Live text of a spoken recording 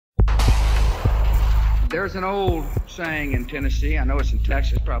There's an old saying in Tennessee, I know it's in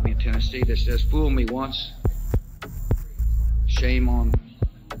Texas, probably in Tennessee, that says, "Fool me once, shame on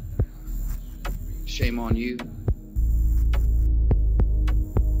you."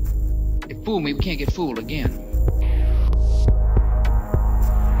 If fool me, we can't get fooled again.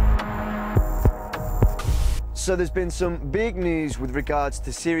 So there's been some big news with regards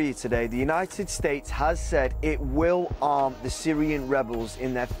to Syria today. The United States has said it will arm the Syrian rebels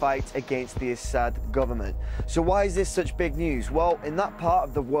in their fight against the Assad government. So why is this such big news? Well, in that part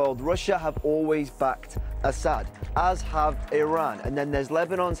of the world, Russia have always backed Assad, as have Iran. And then there's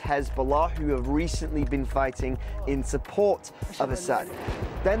Lebanon's Hezbollah, who have recently been fighting in support of Assad.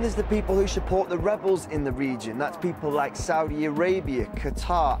 Then there's the people who support the rebels in the region. That's people like Saudi Arabia,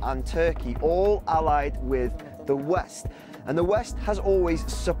 Qatar and Turkey, all allied with the West. And the West has always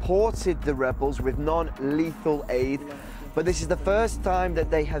supported the rebels with non-lethal aid, but this is the first time that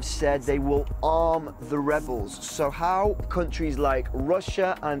they have said they will arm the rebels. So how countries like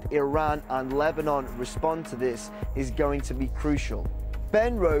Russia and Iran and Lebanon respond to this is going to be crucial.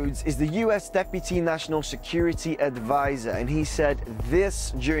 Ben Rhodes is the US Deputy National Security Advisor, and he said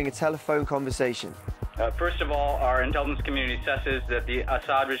this during a telephone conversation. First of all, our intelligence community assesses that the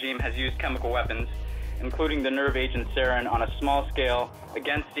Assad regime has used chemical weapons, including the nerve agent sarin, on a small scale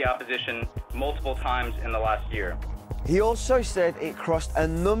against the opposition multiple times in the last year. He also said it crossed a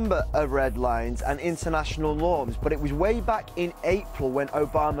number of red lines and international norms, but it was way back in April when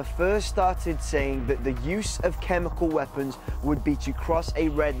Obama first started saying that the use of chemical weapons would be to cross a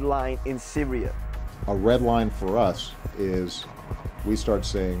red line in Syria. A red line for us is we start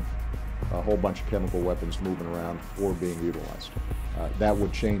seeing a whole bunch of chemical weapons moving around or being utilized. That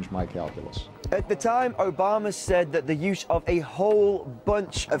would change my calculus. At the time, Obama said that the use of a whole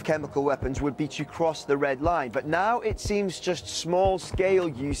bunch of chemical weapons would be to cross the red line, but now it seems just small-scale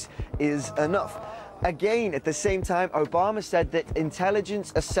use is enough. Again, at the same time, Obama said that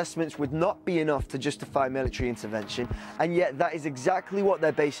intelligence assessments would not be enough to justify military intervention, and yet that is exactly what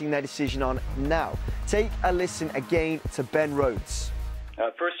they're basing their decision on now. Take a listen again to Ben Rhodes.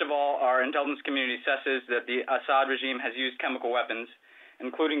 First of all, our intelligence community assesses that the Assad regime has used chemical weapons,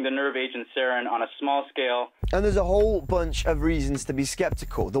 including the nerve agent sarin, on a small scale. And there's a whole bunch of reasons to be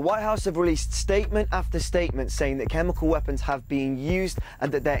skeptical. The White House have released statement after statement saying that chemical weapons have been used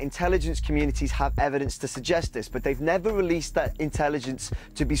and that their intelligence communities have evidence to suggest this, but they've never released that intelligence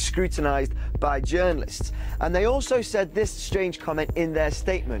to be scrutinized by journalists. And they also said this strange comment in their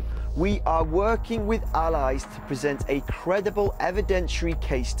statement: "We are working with allies to present a credible evidentiary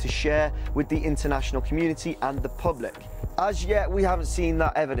case to share with the international community and the public." As yet, we haven't seen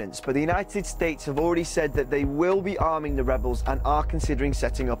that evidence, but the United States have already said that they will be arming the rebels and are considering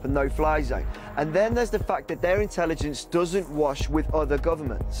setting up a no-fly zone. And then there's the fact that their intelligence doesn't wash with other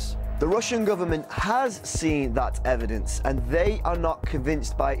governments. The Russian government has seen that evidence, and they are not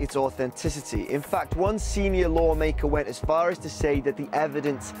convinced by its authenticity. In fact, one senior lawmaker went as far as to say that the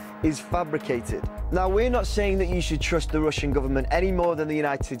evidence is fabricated. Now, we're not saying that you should trust the Russian government any more than the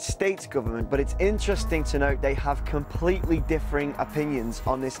United States government, but it's interesting to note they have completely differing opinions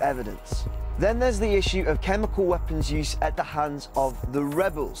on this evidence. Then there's the issue of chemical weapons use at the hands of the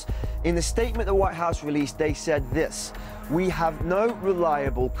rebels. In the statement the White House released, they said this: "We have no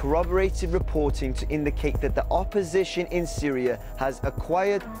reliable corroborated reporting to indicate that the opposition in Syria has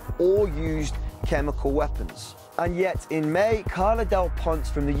acquired or used chemical weapons." And yet in May, Carla Del Ponte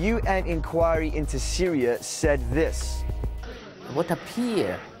from the UN inquiry into Syria said this: "What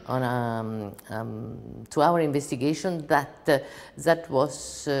appeared to our investigation that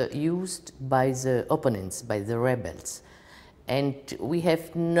was used by the opponents, by the rebels, and we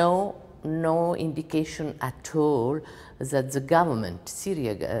have no indication at all that the government,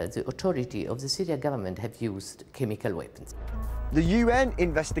 the authority of the Syria government, have used chemical weapons." The UN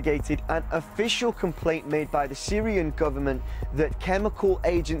investigated an official complaint made by the Syrian government that chemical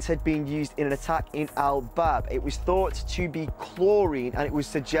agents had been used in an attack in Al-Bab. It was thought to be chlorine, and it was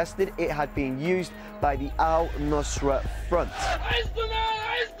suggested it had been used by the Al-Nusra Front.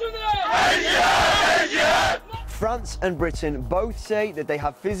 France and Britain both say that they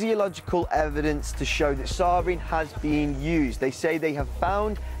have physiological evidence to show that sarin has been used. They say they have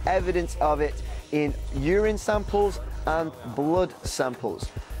found evidence of it in urine samples and blood samples.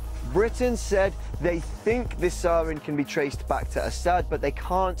 Britain said they think this sarin can be traced back to Assad, but they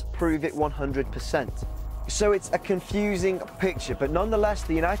can't prove it 100%. So it's a confusing picture, but nonetheless,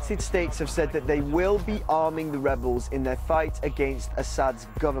 the United States have said that they will be arming the rebels in their fight against Assad's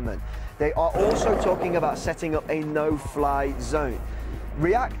government. They are also talking about setting up a no-fly zone.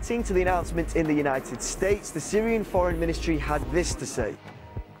 Reacting to the announcement in the United States, the Syrian Foreign Ministry had this to say: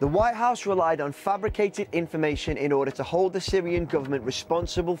 The White House relied on fabricated information in order to hold the Syrian government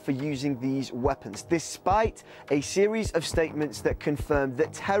responsible for using these weapons, despite a series of statements that confirmed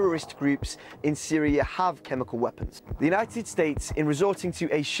that terrorist groups in Syria have chemical weapons. The United States, in resorting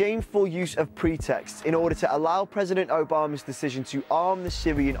to a shameful use of pretexts in order to allow President Obama's decision to arm the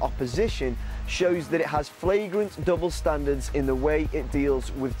Syrian opposition, shows that it has flagrant double standards in the way it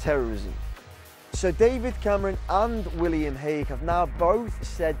deals with terrorism. So David Cameron and William Hague have now both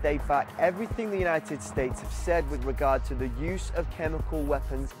said they back everything the United States have said with regard to the use of chemical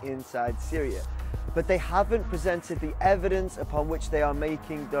weapons inside Syria. But they haven't presented the evidence upon which they are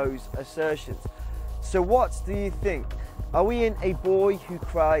making those assertions. So what do you think? Are we in a boy who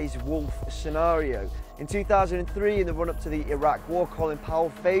cries wolf scenario? In 2003, in the run-up to the Iraq War, Colin Powell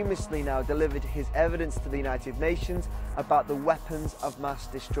famously now delivered his evidence to the United Nations about the weapons of mass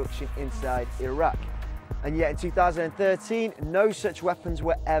destruction inside Iraq. And yet in 2013, no such weapons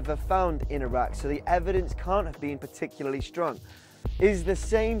were ever found in Iraq, so the evidence can't have been particularly strong. Is the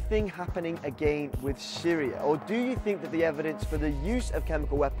same thing happening again with Syria? Or do you think that the evidence for the use of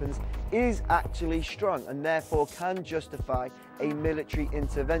chemical weapons is actually strong and therefore can justify a military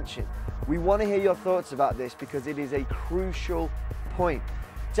intervention? We want to hear your thoughts about this because it is a crucial point.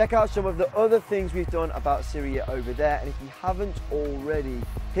 Check out some of the other things we've done about Syria over there, and if you haven't already,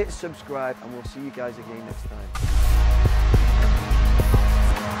 hit subscribe and we'll see you guys again next time.